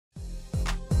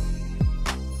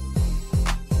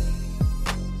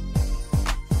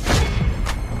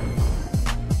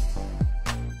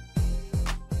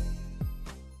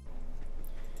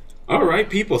right,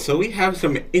 people. So we have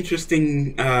some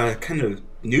interesting kind of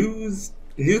new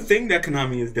thing that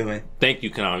Konami is doing. Thank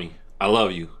you, Konami. I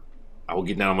love you. I will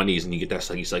get down on my knees and you get that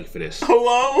sucky for this.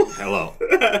 Hello? Hello.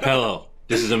 Hello.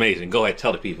 This is amazing. Go ahead,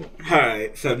 tell the people.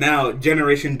 Alright, so now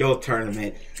Generation Duel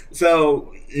Tournament.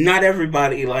 So not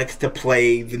everybody likes to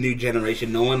play the new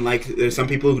generation. No one likes. There's some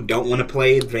people who don't want to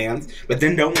play advanced, but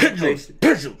then don't want to play.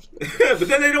 But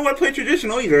then they don't want to play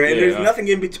traditional either, and there's nothing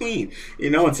in between, you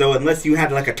know. And so unless you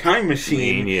had like a time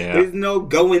machine, there's no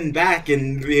going back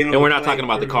and And we're not talking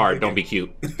about the card. Don't be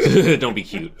cute. Don't be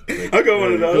cute. Like, I'll go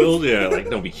one of those. Yeah, like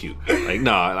don't be cute. Like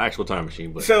nah, an actual time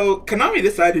machine. But so Konami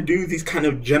decided to do these kind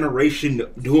of Generation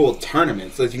Duel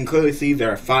tournaments. So as you can clearly see,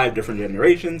 there are 5 different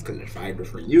generations because there's 5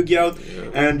 different Yu-Gi-Ohs.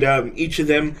 And each of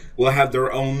them will have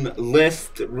their own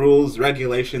list, rules,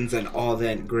 regulations, and all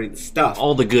that great stuff.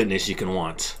 All the goodness you can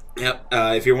want. Yep.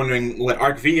 If you're wondering what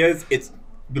Arc V is, it's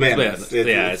bananas.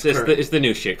 It's the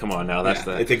new shit. Come on now.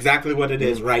 It's exactly what it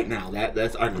is right now.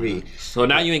 That's Arc V. So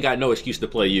now you ain't got no excuse to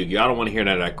play Yu-Gi-Oh! I don't want to hear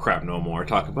none of that crap no more.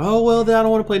 Talk about, oh, well, then I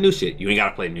don't want to play new shit. You ain't got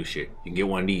to play new shit. You can get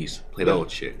one of these. Play the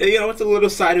old shit. You know, it's a little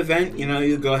side event. You know,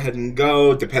 you go ahead and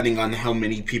go, depending on how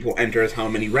many people enters, how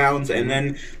many rounds. And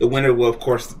then the winner will, of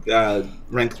course,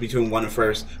 rank between 1 and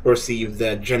first, receive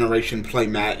the generation play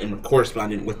mat and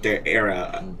correspondent with their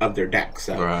era of their deck.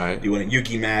 So you want a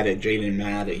Yugi mat, a Jaden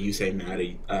mat, a Yusei mat,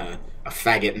 a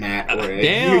faggot mat, or a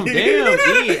damn,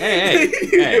 hey,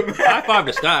 high five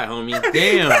the sky, homie.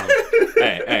 Damn.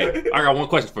 Hey, I got one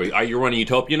question for you. Are you running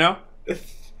Utopia now?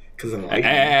 Because of lightning.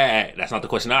 Hey, that's not the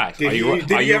question I asked. Did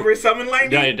you ever summon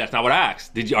lightning? No, that's not what I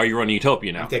asked. Are you running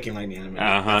Utopia now? I'm taking lightning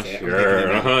anime.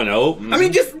 Sure. Nope. I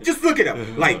mean, just look at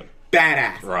him. Like,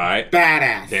 badass. Right.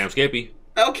 Badass. Damn Skippy.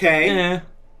 Okay.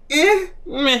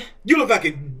 Meh. You look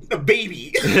like a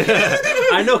baby.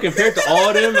 I know, compared to all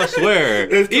of them, I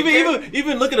swear.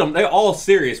 Even look at them, they're all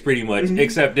serious pretty much,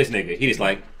 except this nigga. He just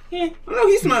like, I know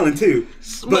he's smiling too.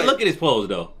 But look at his pose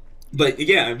though. But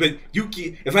yeah, but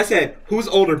Yuki, if I said who's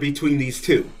older between these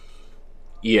two?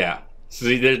 Yeah.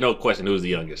 See, there's no question who's the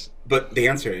youngest. But the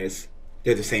answer is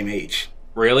they're the same age.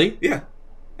 Really? Yeah.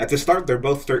 At the start, they're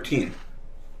both 13.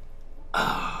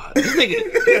 This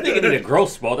nigga need a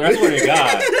growth spot. I swear to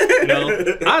God. You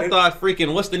know, I thought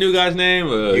freaking, what's the new guy's name?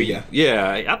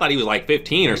 Yeah, I thought he was like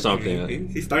 15 or something.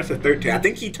 He starts at 13. I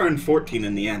think he turned 14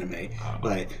 in the anime.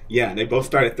 But yeah, they both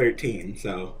start at 13.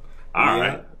 So all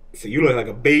right. So you look like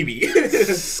a baby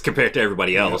compared to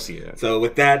everybody else. Yeah. So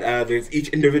with that, there's each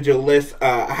individual list.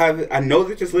 I know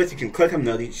that this list. You can click them.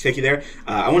 They'll take you there.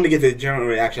 I want to get the general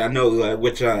reaction. I know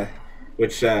which era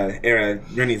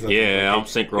Rennie's looking for. I'm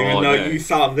synchro. Even though you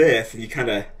saw this, and you kind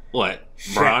of what?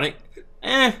 Bronic?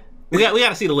 We got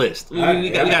to see the list. We got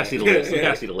to see the list. We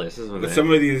got to see the list. But some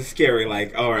of these are scary.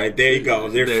 Like, all right, there you go.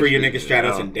 They're free your nigga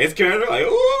Stratos and this commander. Like,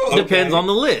 ooh, okay. Depends on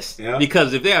the list. Yeah.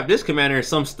 Because if they have this commander and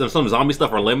some zombie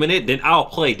stuff are limited, then I'll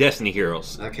play Destiny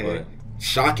Heroes. Okay.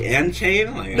 Shock and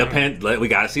Chain? Like, depends. We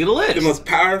got to see the list. The most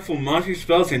powerful monster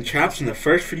spells and traps in the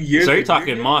first few years. So you're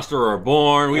talking Monster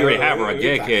Reborn. We already have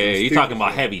Rageke. You're talking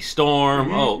about Heavy Storm.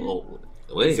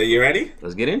 Wait. So you ready?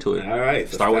 Let's get into it. All right.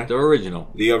 So start with the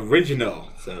original. The original.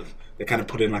 So they kind of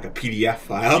put in like a PDF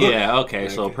file. Yeah, okay.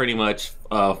 So pretty much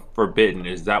Forbidden.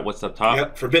 Is that what's up top?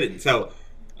 Yep, Forbidden. So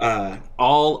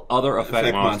all other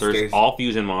effect monsters, all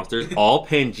fusion monsters, all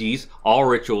Penjis, all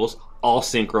rituals, all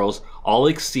synchros, all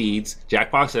exceeds,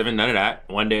 Jackpot 7, none of that,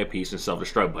 1 day apiece, and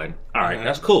self-destruct button. All right,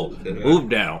 that's cool. Move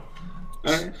down.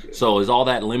 All right. So is all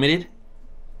that limited?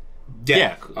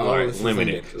 Yeah. All right,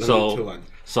 limited.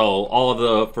 So all of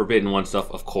the Forbidden One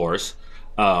stuff, of course.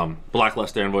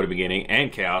 Blackluster and Void of Beginning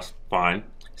and Chaos, fine.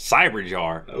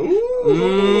 Cyberjar. I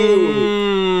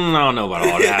don't know about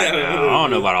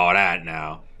all that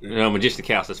now. You know, Magician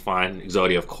Chaos is fine.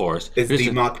 Exodia, of course. Is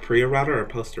the mock pre-errata or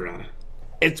post-errata?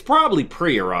 It's probably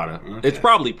pre-errata. Okay. It's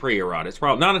probably pre-errata. It's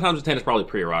probably 9 times 10 it's probably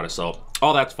pre-errata. So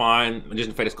all that's fine.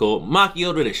 Magician Fate is cool. Mock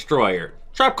Yoda Destroyer.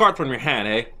 Trap cards from your hand,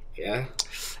 eh? Yeah.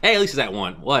 Hey, at least it's at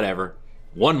 1. Whatever.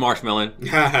 1 Marshmallow. 1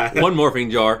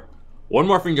 Morphing Jar. 1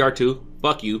 Morphing Jar 2.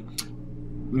 Fuck you.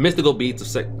 Mystical Beats of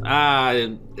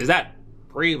is that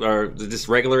pre or is this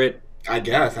regular it? I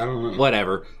guess. I don't know.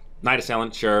 Whatever. Knight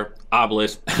Assailant, sure.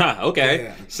 Obelisk, okay.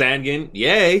 Yeah. Sandgin,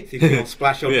 yay. So you can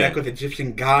splash your deck with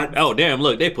Egyptian gods. Oh, damn,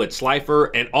 look, they put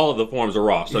Slifer and all of the forms of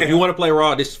Raw. So if you want to play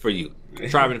Raw, this is for you.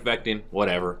 Tribe Infecting,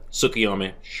 whatever.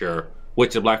 Tsukiyomi, sure.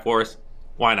 Witch of Black Forest,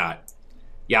 why not?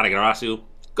 Yadagarasu,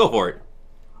 go for it.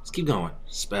 Let's keep going.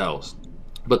 Spells.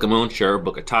 Book of Moon, sure.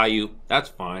 Book of Taiyu, that's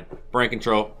fine. Brain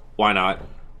Control, why not?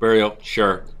 Burial,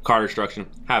 sure. Card Destruction,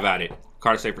 have at it.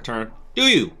 Card Safe Return, do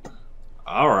you?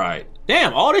 All right.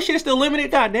 Damn, all this shit is still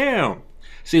limited? Goddamn.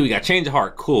 See, we got Change of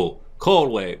Heart. Cool.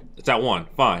 Cold Wave, it's at 1.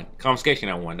 Fine. Confiscation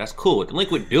at 1. That's cool.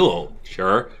 Delinquent Duo,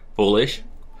 sure. Foolish.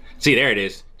 See, there it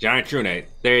is. Giant Trunade.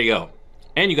 There you go.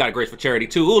 And you got a Graceful Charity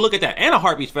too. Ooh, look at that. And a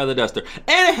Heartbeat's Feather Duster.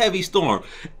 And a Heavy Storm.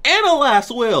 And a Last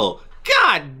Will.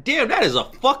 God damn, that is a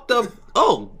fucked up.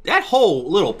 Oh, that whole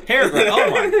little paragraph.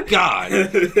 Oh my God.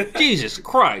 Jesus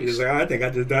Christ. He's like, I think I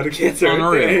just died of cancer.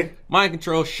 Unreal. Mind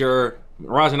Control, sure.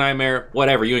 Mirage Nightmare,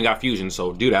 whatever. You ain't got fusions,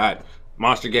 so do that.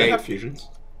 Monster Gate. They got fusions.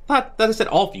 That said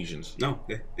all fusions. No,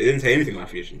 it didn't say anything about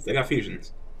fusions. They got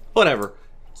fusions. Whatever.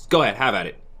 Go ahead, have at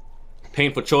it.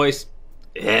 Painful Choice.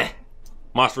 Eh.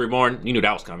 Monster Reborn, you knew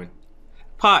that was coming.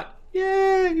 Pot.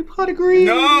 Yeah, you pot agreed.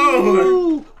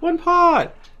 No! 1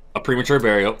 pot. A Premature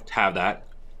Burial, have that.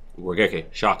 Wargeke,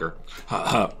 shocker.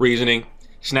 Reasoning.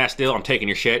 Snatch Steal, I'm taking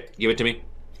your shit. Give it to me.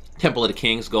 Temple of the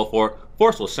Kings, go for it.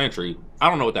 Forceful Sentry, I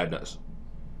don't know what that does.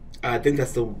 I think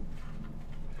that's the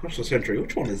Forceful Sentry.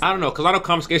 Which one is that? I don't know, because I know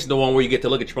Confiscation is the one where you get to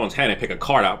look at your opponent's hand and pick a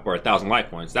card out for 1,000 life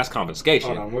points. That's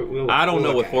Confiscation. Hold on, I don't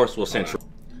know what Forceful Sentry.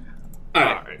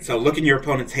 Alright, so look in your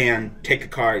opponent's hand, take a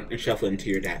card, and shuffle it into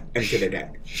your deck. Into their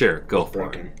deck. Sure, go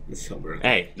for it. It's so broken.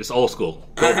 Hey, this old school.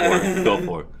 Go for it. Go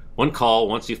for it. 1 call,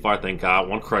 1 C5, thank God,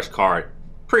 1 crush card.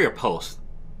 Pre or post?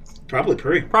 Probably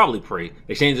pre. Probably pre.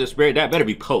 Exchange of Spirit, that better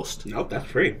be post. Nope, that's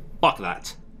pre. Fuck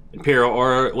that. Imperial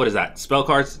or what is that? Spell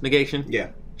cards negation?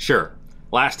 Yeah. Sure.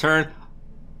 Last turn.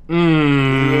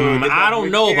 I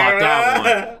don't know about that one.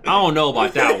 I don't know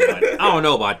about that one. I don't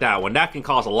know about that one. That can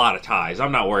cause a lot of ties.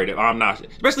 I'm not worried. I'm not.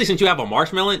 Especially since you have a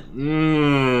Marshmallow. I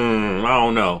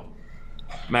don't know.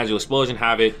 Magical Explosion,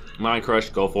 have it. Mind Crush,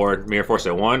 go for it. Mirror Force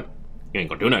at 1. You ain't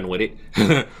gonna do nothing with it.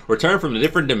 Return from a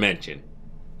different dimension.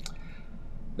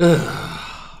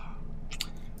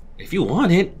 If you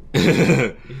want it.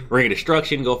 Ring of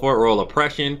Destruction, go for it. Roll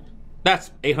Oppression.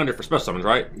 That's 800 for special summons,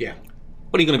 right? Yeah.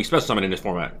 What are you going to be special summoning in this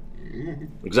format?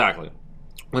 Exactly.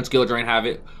 1 skill drain, have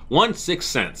it. 1 6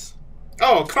 cents.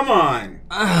 Oh, come on.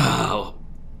 Oh.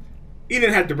 You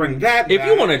didn't have to bring that If back.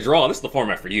 you want to draw, this is the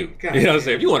format for you. God, you know what I'm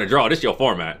saying? If you want to draw, this is your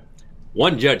format.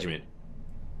 1 Judgment.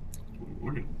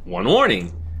 1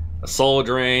 Warning. A Soul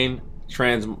Drain.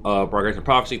 Progression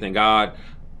Prophecy, thank God.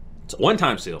 1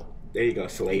 Time Seal. There you go,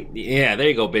 Slate. Yeah, there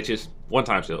you go, bitches. 1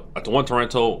 Time Seal. That's 1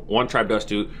 Torrential, 1 Trap Dust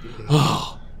Dude.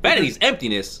 Oh, Vanity's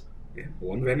Emptiness. Yeah,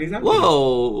 1 Vanity's Emptiness.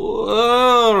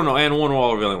 Whoa, I don't know. And 1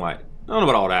 Wall Revealing Light. I don't know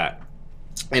about all that.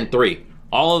 And 3.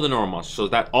 All of the normal monsters. So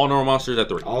is that all normal monsters at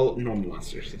 3? All normal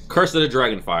monsters. Curse of the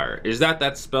Dragonfire. Is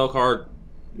that spell card?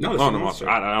 No, it's a monster.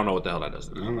 I don't know what the hell that does.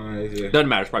 I don't know. Doesn't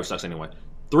matter. It probably sucks anyway.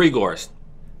 3 Gorst.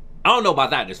 I don't know about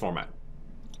that in this format.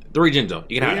 3 Jinzo.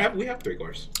 You can have we have 3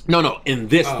 Gorst. No. In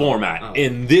this format.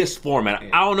 In this format. Yeah.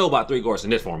 I don't know about 3 Gorst in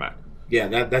this format. Yeah,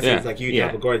 that seems like you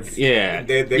have a Gorst. Yeah.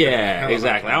 They're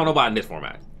Exactly. I don't know about in this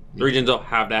format. 3 Jinzo,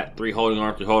 have that. 3 holding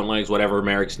arms, 3 holding legs, whatever.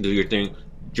 Merrick's do your thing.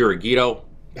 Juragito.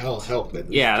 That'll help.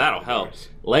 Yeah, that'll help.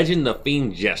 Legend the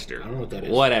Fiend Jester. I don't know what that is.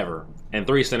 Whatever. And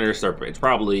 3 Senator Serpent. It's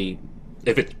probably,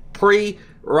 if it's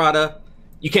pre-Rada,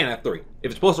 you can't have 3.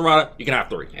 If it's post-Rada, you can have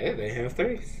 3. Hey, they have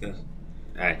 3. So.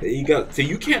 Hey. There you go. So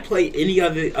you can't play any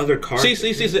other cards. See,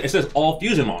 it says all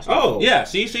fusion monsters. Oh. Yeah,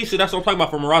 see, that's what I'm talking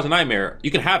about for Mirage and Nightmare. You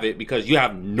can have it because you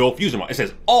have no fusion monsters. It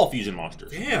says all fusion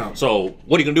monsters. Damn. So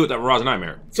what are you going to do with that Mirage and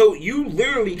Nightmare? So you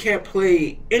literally can't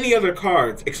play any other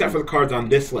cards except for the cards on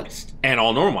this list. And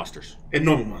all normal monsters. And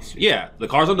normal monsters. Yeah, the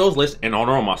cards on those lists and all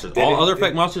normal monsters. All other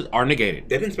effect monsters are negated.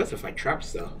 They didn't specify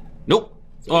traps, though. Nope.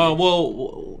 It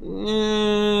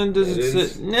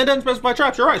doesn't specify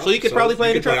traps. You're right. So you could probably play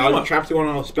any trap you all want. the traps you want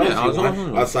on all spells you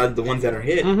want, outside the ones that are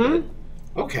hit.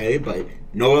 Okay, but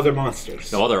no other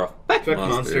monsters. No other effect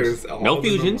monsters. No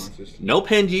fusions. No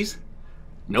Pengies.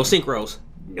 No Synchros.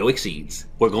 No Exceeds.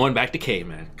 We're going back to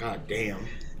caveman. God damn.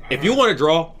 If you want to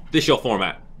draw, this your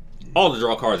format. All the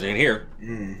draw cards are in here.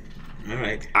 All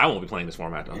right. I won't be playing this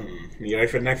format though. You ready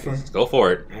for the next one? Let's go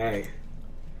for it. All right.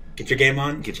 Get your game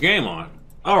on. Get your game on.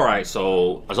 All right.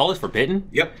 So is all this forbidden?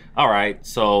 Yep. All right.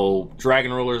 So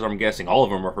Dragon Rulers, I'm guessing all of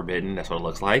them are forbidden. That's what it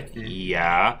looks like.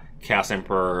 Yeah. Chaos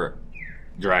Emperor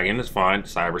Dragon is fine.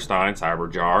 Cyberstein,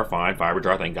 Cyberjar, fine.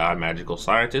 Fiberjar, thank God. Magical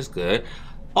Scientist, good.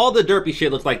 All the derpy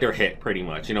shit looks like they're hit, pretty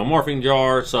much. You know, Morphing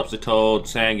Jar, Substitute,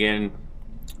 Sangan,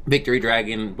 Victory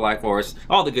Dragon, Black Forest,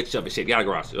 all the good stuff is shit.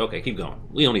 Yagarasu. Okay, keep going.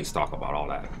 We don't need to talk about all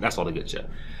that. That's all the good shit.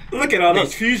 Look at all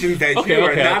those fusions that you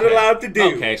are not allowed to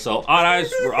do. Okay, so Odd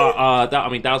Eyes,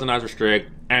 Thousand Eyes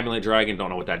Restrict, Amulet Dragon, don't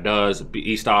know what that does.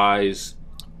 East Eyes,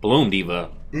 Bloom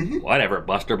Diva, whatever,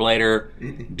 Buster Blader,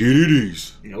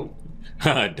 DDDs. Nope.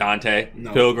 Dante,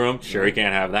 No. Pilgrim, sure you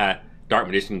can't have that. Dark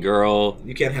Magician Girl.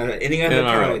 You can't have any other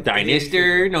card.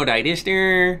 Dynaster, no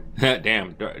Dynaster.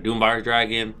 Damn, Doomfire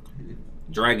Dragon.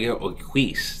 Dragon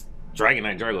Queast. Dragon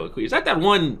Knight Drago. Is that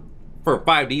one for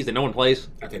 5Ds that no one plays?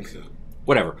 I think so.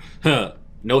 Whatever.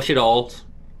 No shit alls.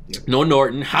 Yep. No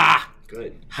Norton. Ha!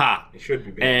 Good. Ha! It should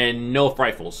be bad. And no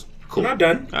Frightfuls. Cool. I'm not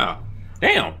done. Oh.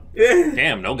 Damn.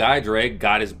 Damn, no Guy Drake,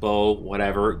 Goddess Bow,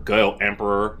 whatever. Go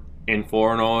Emperor,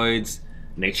 Infernoids,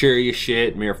 Naturia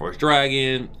shit, Mirror Force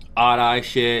Dragon, Odd Eye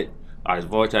shit, Odd Eyes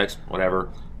Vortex,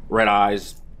 whatever. Red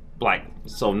Eyes, Black.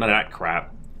 So none of that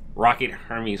crap. Rocket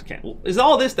Hermes can't. Is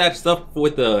all that stuff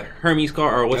with the Hermes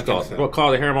card, or what's called? So. What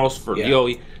called the Hermos for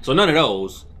DOE? So none of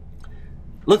those.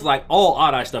 Looks like all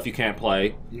Odd Eye stuff you can't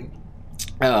play.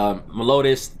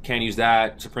 Melodis, can't use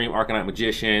that. Supreme Arcanite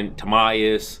Magician,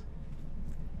 Timaeus.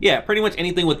 Yeah, pretty much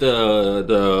anything with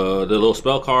the little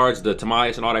spell cards, the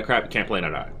Timaeus and all that crap, you can't play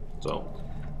none of that. So,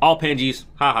 all Pengis,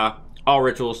 haha. All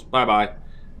rituals, bye-bye.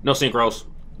 No synchros,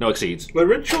 no exceeds. But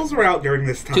rituals were out during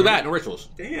this time. Too bad, no rituals.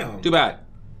 Damn. Too bad.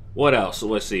 What else? So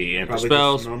let's see. And for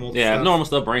spells, normal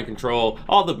stuff, brain control,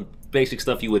 all the basic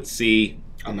stuff you would see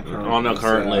on the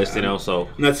current list, you know, so.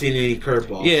 I'm not seeing any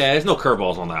curveballs. Yeah, there's no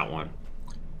curveballs on that one.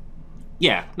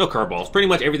 Yeah, no curveballs. Pretty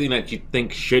much everything that you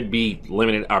think should be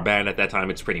limited or banned at that time,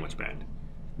 it's pretty much banned.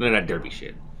 None of that derby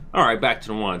shit. Alright, back to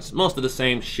the ones. Most of the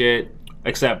same shit,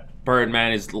 except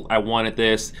Birdman is at 1 at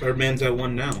this. Birdman's at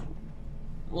 1 now.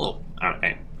 Well,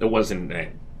 it wasn't...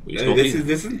 this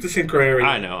isn't the synchro area.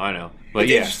 I know. But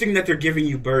it's interesting that they're giving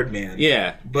you Birdman.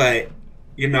 Yeah. But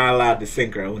you're not allowed to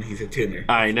synchro when he's a tuner.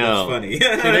 I know. That's funny.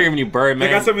 They're giving you Birdman.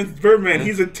 I got someone's Birdman,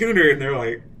 he's a tuner, and they're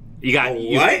like... You got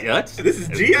what? This is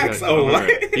GX. Oh,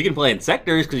 what? You can play in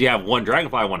sectors because you have 1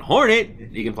 Dragonfly, 1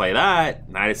 Hornet. You can play that.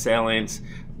 Night Assailants,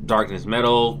 Darkness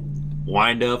Metal,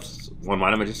 Wind-Ups, 1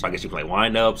 Mind Magician, so I guess you play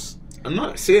Wind-Ups. I'm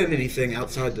not seeing anything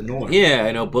outside the norm. Yeah,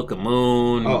 I know. Book of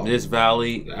Moon, This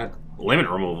Valley, Limit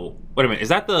Removal. Wait a minute, is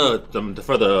that the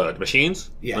for the machines?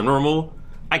 Yeah. Limit Removal?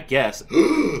 I guess.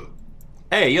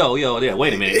 Hey, yo, yeah,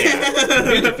 wait a minute. Yeah.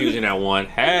 Future Fusion at 1.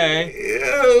 Hey.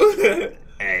 Ew.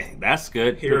 Hey, that's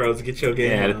good. Heroes, get your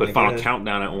game. Yeah, they put Final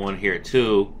Countdown at 1 here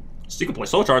too. So you can play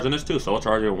Soul Charge in this too. Soul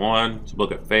Charge at 1.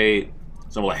 Look at Fate.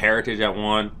 Symbol of Heritage at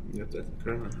 1. Yep, that's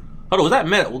correct. Hold on, was that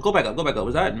Meta? Well, go back up.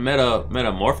 Was that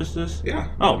Metamorphosis? Yeah.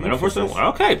 Oh, Metamorphosis.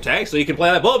 Okay, tag. So you can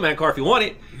play that Boatman card if you want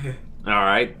it. All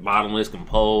right. Bottomless,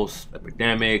 Compose,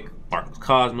 Epidemic, Marcus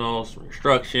Cosmos,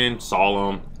 Reconstruction,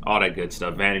 Solemn, all that good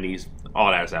stuff. Vanities,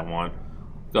 all that's at 1.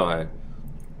 Go ahead.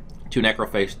 2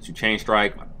 Necroface, 2 Chain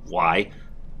Strike. Why?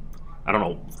 I don't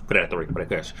know. Put it at 3, but I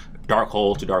guess. Dark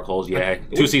Hole, 2 Dark Holes, yeah. 2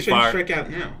 Ceasefire. Chain Strike out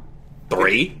now?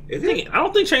 3? Is it? I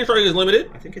don't think Chain Strike is limited.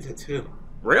 I think it's at 2.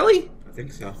 Really? I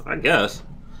think so. I guess.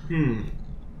 Who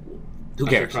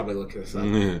cares? I should probably look this up.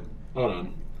 Hold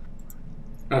on.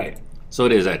 Alright. So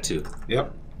it is at 2.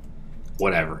 Yep.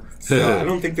 Whatever. So I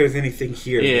don't think there's anything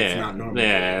here that's not normal.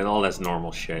 Yeah, all that's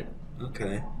normal shit.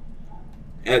 Okay.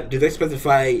 Do they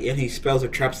specify any spells or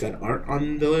traps that aren't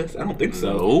on the list? I don't think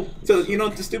so. No. So, you know,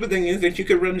 the stupid thing is that you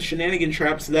could run shenanigan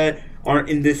traps that aren't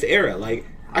in this era. Like,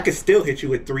 I could still hit you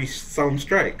with 3 solemn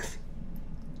strikes.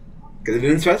 Because it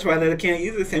didn't specify that I can't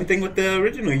use the same thing with the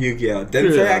original Yu-Gi-Oh! It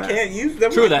didn't say I can't use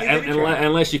them. True that,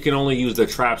 unless you can only use the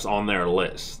traps on their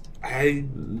list. I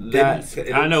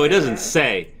know it doesn't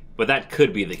say, but that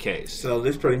could be the case. So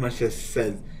this pretty much just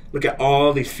says, look at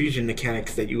all these fusion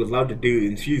mechanics that you would love to do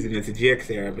in Fusion as a GX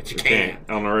era, but you can't.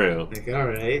 On the real. Like,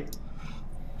 alright.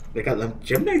 They got them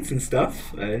Gem Knights and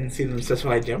stuff. I didn't see them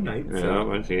specify Gem Knights. Yeah, I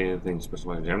didn't see anything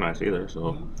specified Gem Knights either,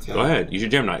 so go ahead. Use your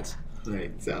Gem Knights.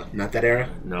 Right, so not that era?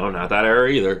 No, not that era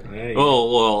either. Right.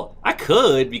 Oh, well, I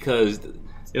could because,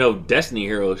 you know, Destiny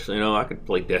Heroes, you know, I could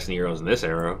play Destiny Heroes in this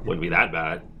era. Wouldn't be that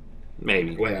bad.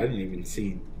 Maybe. Wait, I didn't even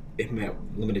see it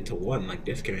limited to 1 like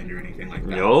Disc Commander or anything like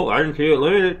that. No, I didn't see it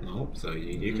limited. Nope, so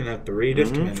you can have 3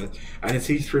 Disc Commanders. I didn't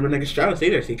see 3 Renegade Stratos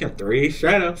either, so you can have 3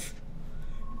 Stratos.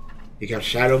 You got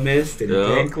Shadow Mist and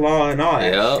Dankclaw and all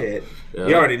that shit. Yep.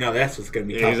 You already know that's what's going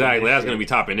to be topping exactly, that's going to be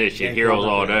topping this shit. Heroes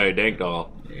all day, Dankclaw.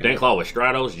 Yep. Dankclaw with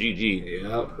Stratos, GG.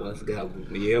 Yep, let's go.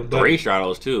 Yeah, 3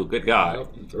 Stratos too, good God.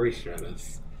 Yep, 3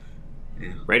 Stratos.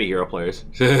 Yeah. Ready, hero players.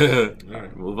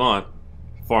 Alright. Move on.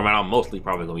 Format I'm mostly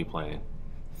probably going to be playing.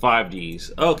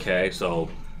 5Ds. Okay, so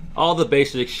all the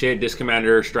basic shit. Disc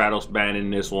Commander, Stratos banned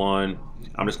in this one.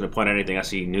 I'm just going to point out anything I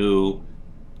see new.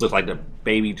 Looks like the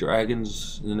baby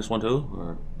dragons in this one too?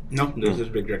 Or? No, this is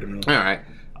big dragon. Alright.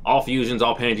 All fusions,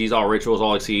 all Pangees, all rituals,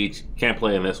 all exceeds. Can't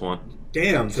play in this one.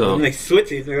 Damn, so when they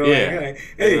switch it, they're like,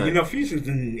 hey, you know, fusions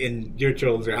in your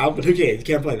trolls are out, but who cares? You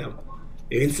can't play them.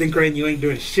 You ain't synchron, you ain't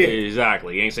doing shit.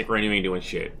 Exactly. You ain't synchron, you ain't doing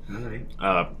shit.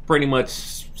 Alright. Pretty much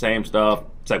same stuff,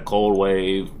 except Cold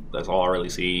Wave. That's all I really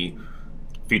see.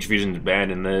 Future Fusion's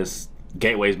banned in this.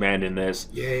 Gateway's banned in this.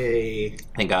 Yay.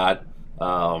 Thank God.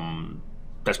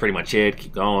 That's pretty much it.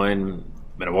 Keep going.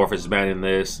 Metamorphosis is banned in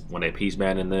this. One Day Peace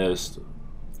banned in this.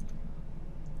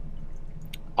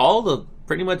 All the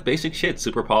pretty much basic shit.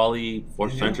 Super Poly,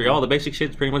 4th Century, all the basic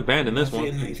shit's pretty much banned in this one.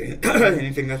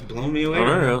 Anything that's blown me away.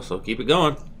 Alright, so keep it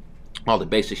going. All the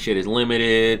basic shit is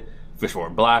limited.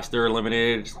 Fishborn Blaster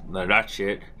limited. None of that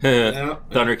shit.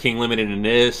 Thunder King limited in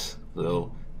this.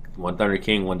 So one Thunder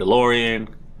King, one DeLorean.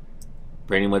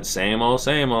 Pretty much same old,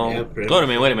 same old. Yeah,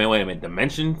 wait a minute.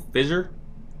 Dimension Fissure?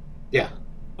 Yeah.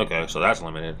 Okay, so that's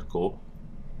limited. Cool.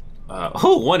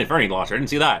 One Infinity Launcher. I didn't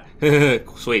see that.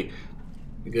 Sweet.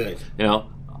 Good. You know,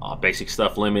 basic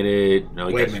stuff limited. You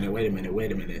know, wait a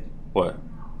minute. What?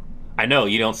 I know,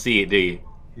 you don't see it, do you?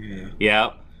 Yeah.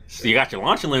 Yep. So you got your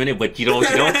launcher limited, but you don't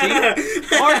see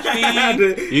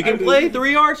Archfiend. You can play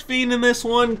 3 Archfiend in this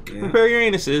one. Prepare your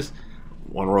anuses.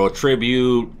 One Royal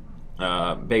Tribute.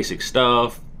 Basic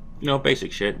stuff. You know,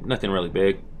 basic shit. Nothing really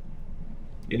big.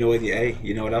 You know what?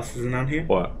 You know what else isn't on here?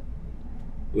 What?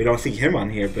 We don't see him on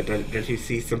here, but don't you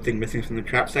see something missing from the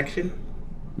trap section?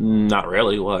 Not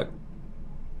really. What?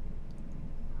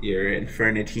 Your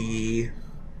Infernity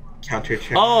counter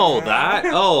trap. Oh, that?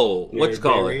 Oh, what's it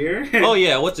called? Barrier? Oh,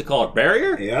 yeah, what's it called?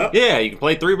 Barrier? Yep. Yeah, you can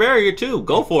play 3 Barrier too.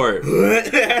 Go for it.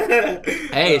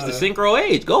 Hey, it's the Synchro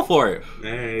Age. Go for it.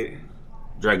 Alright.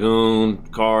 Dragoon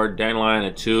card, Dandelion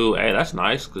at 2. Hey, that's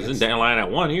nice, because it's Dandelion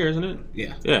at 1 here, isn't it?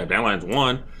 Yeah. Yeah, Dandelion's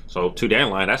 1. So 2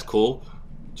 Dandelion, that's cool.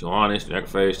 2 Honest,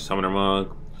 Necroface, Summoner Monk.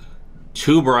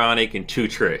 2 Bionic, and 2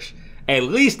 Trish. At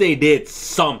least they did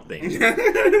something.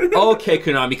 Okay,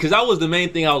 Konami, because that was the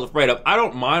main thing I was afraid of. I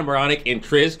don't mind Bionic and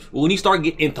Trish, but when you start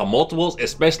getting into multiples,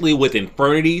 especially with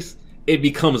Infernities, it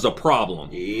becomes a problem.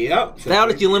 Yep. Now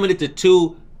that you limit it to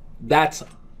 2, that's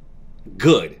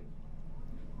good.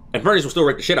 Infernities will still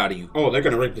wreck the shit out of you. Oh, they're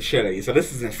gonna wreck the shit out of you. So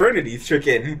this is Infernity's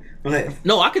tricking.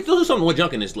 No, I can still do something with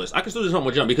Junk in this list. I can still do something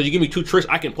with Junk because you give me 2 Trish,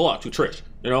 I can pull out 2 Trish.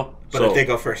 You know. But if they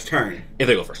go first turn. If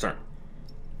they go first turn.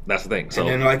 That's the thing. So, and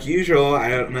then, like usual,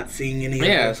 I'm not seeing any so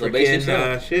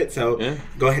freaking shit. So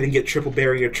go ahead and get triple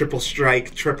barrier, triple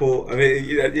strike, triple. I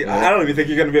mean, I don't even think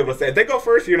you're gonna be able to say if they go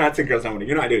first. You're not synchro summoning.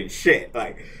 You're not doing shit.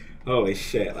 Like, holy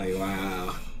shit! Like,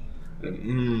 wow.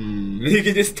 You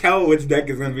can just tell which deck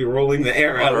is gonna be rolling the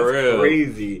air out. It's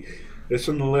crazy. It's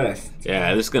from the list.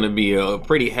 Yeah, this is gonna be a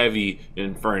pretty heavy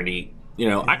Infernity. You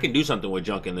know, I can do something with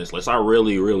Junk in this list. I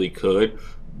really, really could.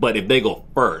 But if they go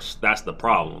first, that's the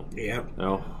problem. Yeah. You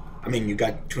know? I mean, you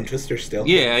got Twin Twisters still.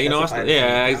 Yeah, you know, exactly.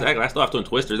 I still have Twin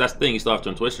Twisters. That's the thing. You still have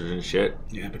Twin Twisters and shit.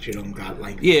 Yeah, but you don't got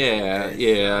like. Yeah,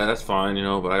 that's fine. You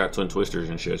know, but I got Twin Twisters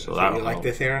and shit. So I don't like know.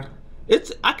 This era.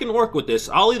 I can work with this.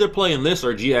 I'll either play in this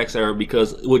or GX era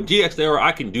because with GX era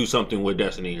I can do something with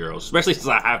Destiny Heroes, especially since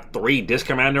I have 3 Disc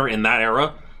Commander in that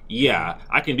era. Yeah,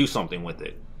 I can do something with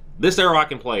it. This era I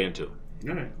can play into.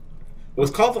 All right. Was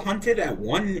Call of the Hunted at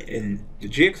 1 in the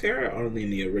GX era or only in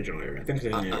the original era? I think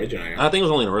it was in the original era. I think it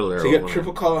was only in the original era. So you got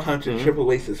triple Call of Hunted, triple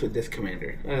Laces with Disc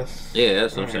Commander. That's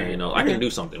what I'm saying. You know, I can do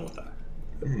something with that.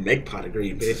 Make pot of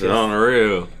green, bitch. It's on the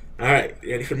real. All right,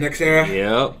 ready for the next era?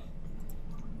 Yep.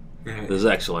 Right. The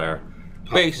Zexal era.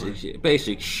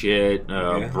 Basic shit.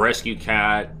 Rescue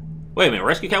Cat. Wait a minute,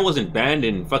 Rescue Cat wasn't banned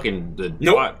in fucking the.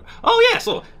 Nope. Oh yeah,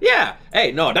 so yeah.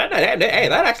 Hey, no, that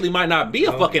actually might not be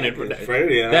a fucking.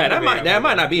 That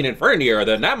might not be an Infinity era.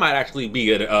 Then that might actually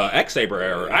be an X-Saber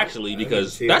era, actually,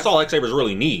 because that's all X-Sabers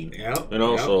really need. Yep. You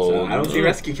know, so I don't see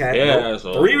Rescue Cat. Yeah,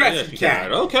 so 3 Rescue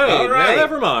Cat. Okay, all right.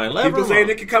 Never mind. People saying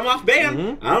it could come off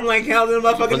ban. I'm like, hell to the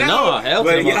motherfucking no. Hell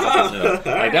to the motherfucking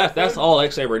no. Like that's all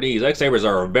X-Saber needs. X-Sabers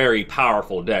are a very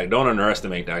powerful deck. Don't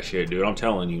underestimate that shit, dude. I'm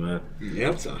telling you, man.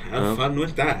 Yep. So have fun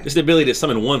with that. It's the ability to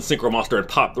summon 1 Synchro Monster and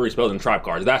pop 3 spells and trap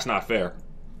cards. That's not fair.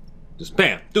 Just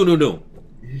bam, do.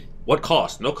 What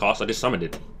cost? No cost. I just summoned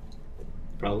it.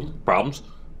 Problems?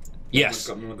 Yes.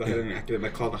 I'm gonna go ahead and activate my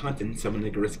Call to Hunt and summon the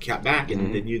Rescue Cat back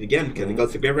and then use it again because it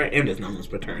goes to graveyard and it's not almost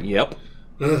per turn. Yep.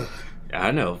 Yeah,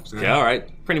 I know. Yeah, all right.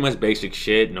 Pretty much basic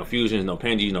shit. No fusions, no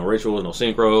Penjis, no rituals, no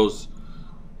synchros.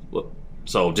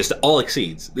 So just all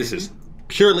exceeds. This is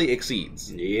purely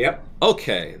exceeds. Yep.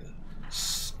 Okay.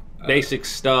 Basic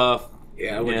stuff.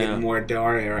 Yeah, we're getting more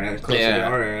Dar era, closer to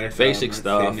Dar era. So basic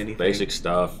stuff, you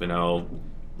know.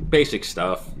 Basic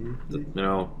stuff. You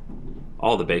know.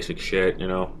 All the basic shit, you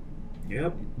know.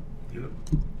 Yep.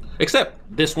 Except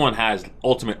this one has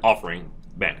Ultimate Offering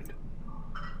banned.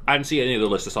 I didn't see any of the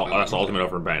lists that's Ultimate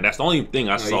Offering banned. That's the only thing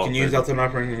I saw. You can use Ultimate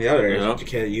Offering in the other areas, but you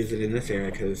can't use it in this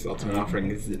area because Ultimate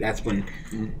Offering that's when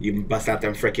you bust out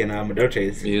them freaking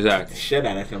Madoches. Exactly. Shit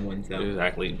out of someone. So.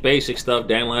 Exactly. Basic stuff.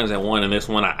 Dandelion's at 1 in this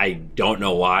one. I don't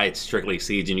know why. It's strictly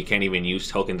Siege and you can't even use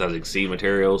tokens as Exceed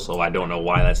materials, so I don't know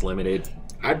why that's limited.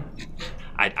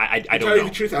 I To don't tell you know.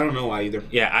 the truth, I don't know why either.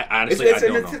 Yeah, I honestly I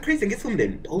don't it's know. crazy. It gets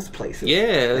limited in both places.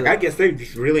 Yeah, like, I guess they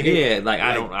just really hate. Yeah, like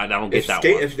I don't get that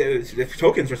one. one. If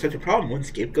tokens were such a problem, wouldn't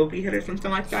Scapegoat be hit or something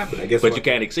like that? But I guess. But you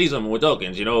can't exceed them with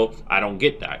tokens. You know, I don't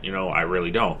get that. You know, I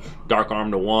really don't. Dark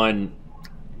Arm to 1,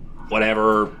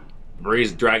 whatever.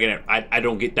 Breeze Dragon. I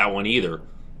don't get that one either.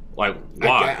 Like,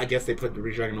 why? I guess they put the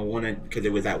Dragon to 1 because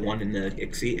it was that one in the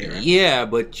Exceed era. Yeah,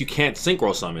 but you can't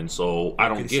synchro summon, so I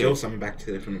don't get it. Still summon back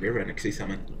from the graveyard and Exceed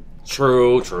summon.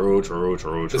 True.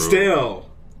 But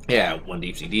still. Yeah, 1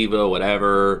 Deep Sea Diva,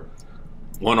 whatever.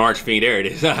 1 Archfiend, there it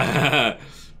is. Fly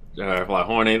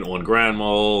Hornet, 1 Grand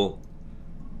Mole.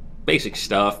 Basic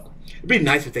stuff. It'd be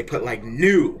nice if they put like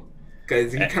new.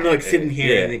 Because you kind of like sitting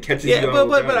here and it catches you.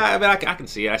 But I can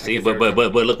see it. I see it. But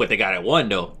look what they got at 1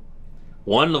 though.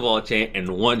 1 Laval Chain and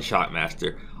 1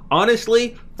 Shockmaster.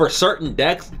 Honestly, for certain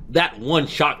decks, that 1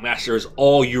 Shockmaster is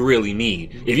all you really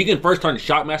need. If you can first turn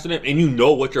Shockmaster them and you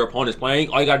know what your opponent's playing,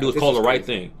 all you gotta do is call the right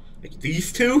thing. Like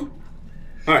these two?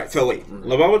 Alright, so wait.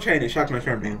 Laval Chain and Shockmaster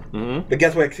are banned. But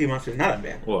guess what Exceed Monster is not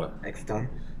unbanned? What? Exton.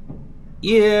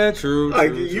 Yeah, true.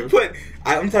 Like you put,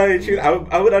 I'm telling you the truth.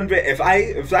 I would unban if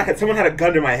I had someone had a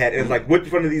gun to my head. It was like,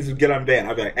 which one of these would get unbanned?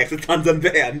 I'd be like, Exoton's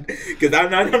unbanned because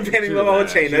I'm not unbanning Laval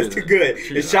Chain. That's too good.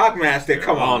 It's Shockmaster.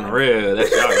 Come on, real.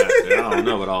 That's Shockmaster. I don't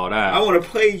know about all that. I want to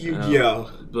play Yu-Gi-Oh.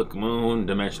 Book Moon,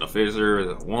 Dimensional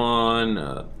Fizzer at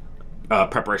 1.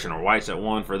 Preparation of Whites at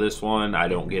 1 for this one. I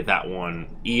don't get that one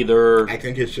either. I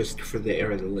think it's just for the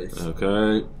era of the list.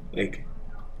 Okay. Like.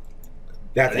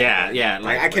 That's yeah.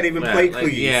 Like I can't even play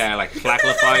Cleese. Yeah, like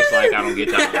Sacrifice. Like I don't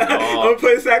get that one at all. I'm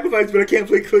playing Sacrifice, but I can't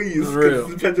play Cleese because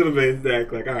it's a pendulum based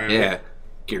deck. Like all right. Yeah.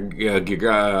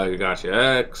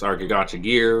 Gigacha X or Gigacha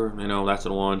Gear. You know that's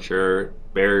the one. Sure.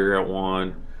 Barrier at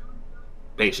 1.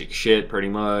 Basic shit, pretty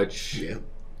much. Yeah.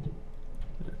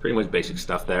 Pretty much basic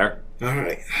stuff there. All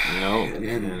right. You know, and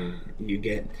then you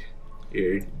get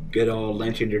your good old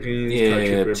Lantern Dragoons.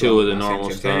 Yeah, 2 of the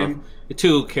normal stuff. You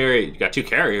got 2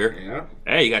 carrier. Yeah.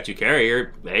 Hey, you got 2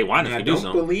 carrier. Hey, why not? If you do something.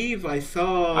 I don't believe I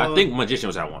saw. I think Magician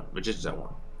was at 1. Magician's at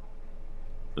 1.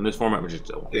 In this format,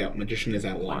 Magician's at 1. Yeah, Magician is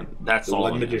at 1. That's all.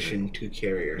 1 Magician, 2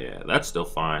 carrier. Yeah, that's still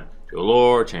fine. Dual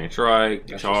Lore, Chain Strike,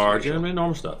 Charge, you know what I mean?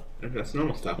 Normal stuff. That's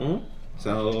normal stuff.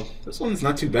 So this one's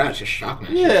not too bad. It's just Shockmaster.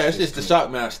 Yeah, it's just the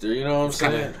Shockmaster. You know what I'm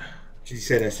saying? You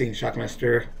said I've seen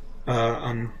Shockmaster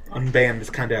unbanned is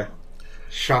kind of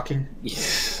shocking.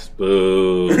 Yes,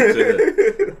 boo.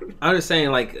 I'm just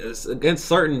saying, like against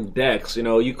certain decks, you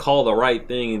know, you call the right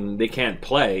thing and they can't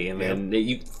play, and then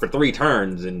you for 3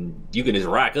 turns and you can just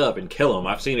rack up and kill them.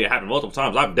 I've seen it happen multiple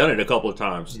times. I've done it a couple of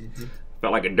times.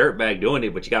 Felt like a dirtbag doing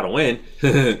it, but you got to win.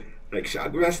 Like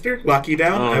Shockmaster, lock you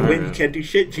down. I win. You can't do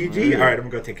shit. GG. All right, I'm gonna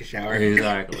go take a shower.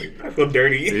 Exactly. I feel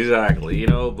dirty. Exactly. You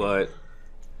know, but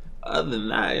other than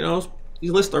that, you know,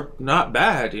 these lists are not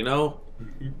bad. You know.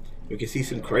 We can see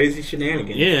some crazy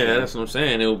shenanigans. Yeah, that's what I'm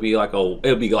saying. It'll be like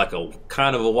a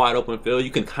kind of a wide open field.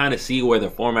 You can kind of see where the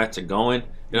formats are going.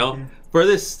 You know, for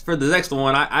the next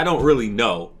one, I don't really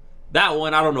know. That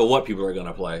one, I don't know what people are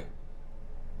gonna play.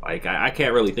 Like I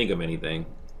can't really think of anything.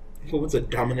 What was a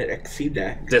dominant Exceed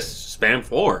deck? Just spam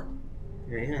 4.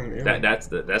 Yeah.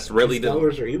 That's really the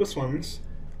Stellars or Evil Swarms.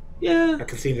 Yeah. I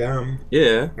can see them.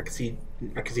 Yeah. I can see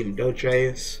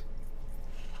Dojays.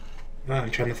 I'm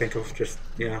trying to think of just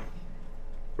a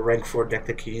rank 4 deck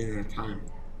that could use at a time.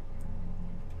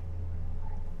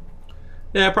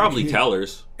 Yeah, probably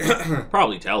Tellers.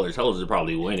 Probably Tellers. Tellers would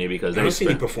probably win it because I don't see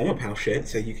any Perform Power shit,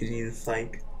 so you can use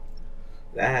like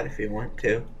that if you want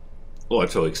to. Well,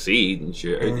 to Exceed and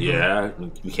shit. Yeah,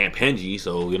 you can't Penji,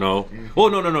 so you know. Well,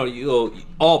 no.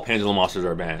 All Pendulum monsters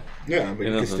are banned. Yeah, but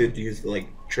you can still use like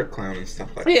Trick Clown and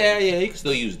stuff like that. Yeah, you can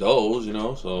still use those, you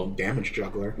know. So Damage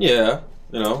Juggler. Yeah,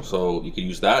 you know, so you could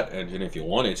use that engine if you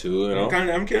wanted to, you know. I'm kind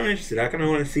of interested. I kind of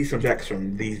want to see some decks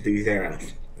from these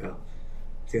eras. So,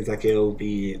 seems like it'll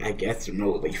be, I guess,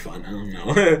 remotely fun. I don't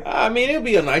know. I mean, it'll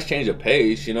be a nice change of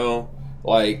pace, you know.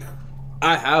 Like,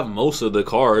 I have most of the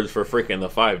cards for freaking the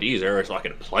 5Ds era, so I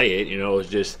can play it, you know. It's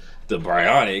just the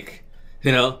Bryonic,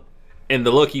 you know. And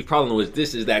the low-key problem with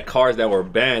this is that cards that were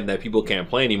banned that people can't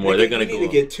play anymore, they're going to go... You need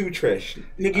to get 2 Trish.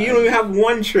 Nigga, you don't even have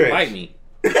 1 Trish. Fight me.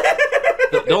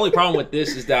 The only problem with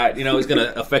this is that, you know, it's going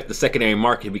to affect the secondary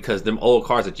market because them old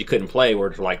cards that you couldn't play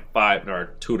were like $5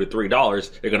 or $2 to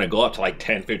 $3. They're going to go up to like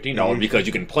 $10, $15 because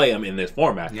you can play them in this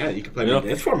format. Yeah, you can play them in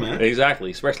this format.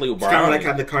 Exactly, especially with It's kind of like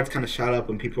how the cards kind of shot up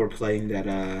when people were playing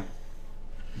that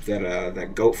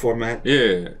GOAT format.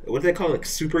 Yeah. What do they call it? Like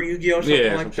Super Yu-Gi-Oh! Or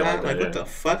something like that? Like, what the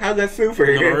fuck? How's that super?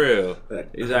 No, real.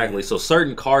 Exactly. So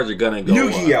certain cards are going to go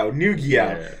Yu-Gi-Oh!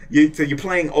 Yeah. So you're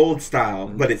playing old style,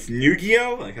 but it's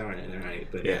Yu-Gi-Oh! Like, all right.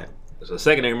 But, yeah. So the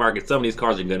secondary market, some of these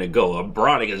cards are going to go up.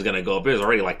 Bronic is going to go up. It's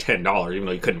already like $10, even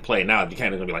though you couldn't play it now. You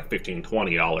can't. It's going to be like $15,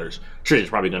 $20. Trish is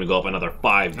probably going to go up another $5.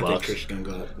 I think Trish is going to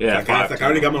go up. Yeah, it's like I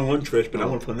already got my one Trish, but I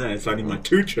want to play that, so I need my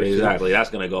two Trish. Exactly. That's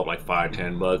going to go up like $5,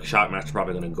 $10. Shotmaster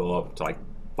probably going to go up to like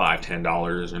 $5,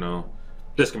 $10. You know,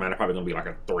 Disc Commander probably going to be like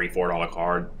a $3, $4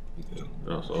 card. You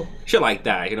know, so shit like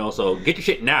that. You know, so get your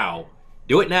shit now.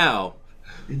 Do it now.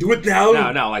 Do it now.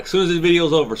 Now. Like as soon as this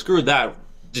video's over, screw that.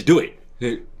 Just do it.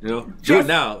 You know, do it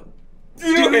now.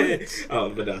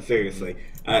 Oh, but no, seriously.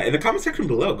 In the comment section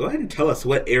below, go ahead and tell us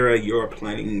what era you're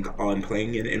planning on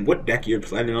playing in and what deck you're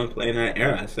planning on playing in that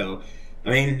era. So,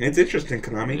 I mean, it's interesting,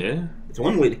 Konami. Yeah. It's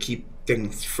one way to keep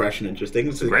things fresh and interesting.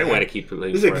 It's a great way to keep things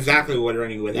fresh. This is exactly what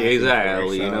running with.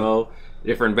 Exactly, so. You know,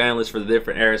 different ban lists for the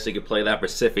different eras so you can play that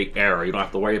specific era. You don't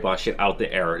have to worry about shit out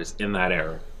the era. It's in that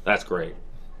era. That's great.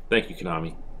 Thank you,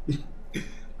 Konami.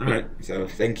 Alright, so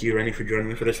thank you, Rennie, for joining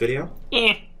me for this video.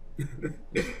 Yeah.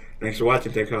 Thanks for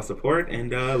watching, thanks for all support, and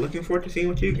looking forward to seeing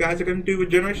what you guys are going to do with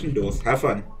Generation Duels. Have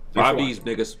fun. 5Ds,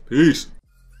 niggas. Peace.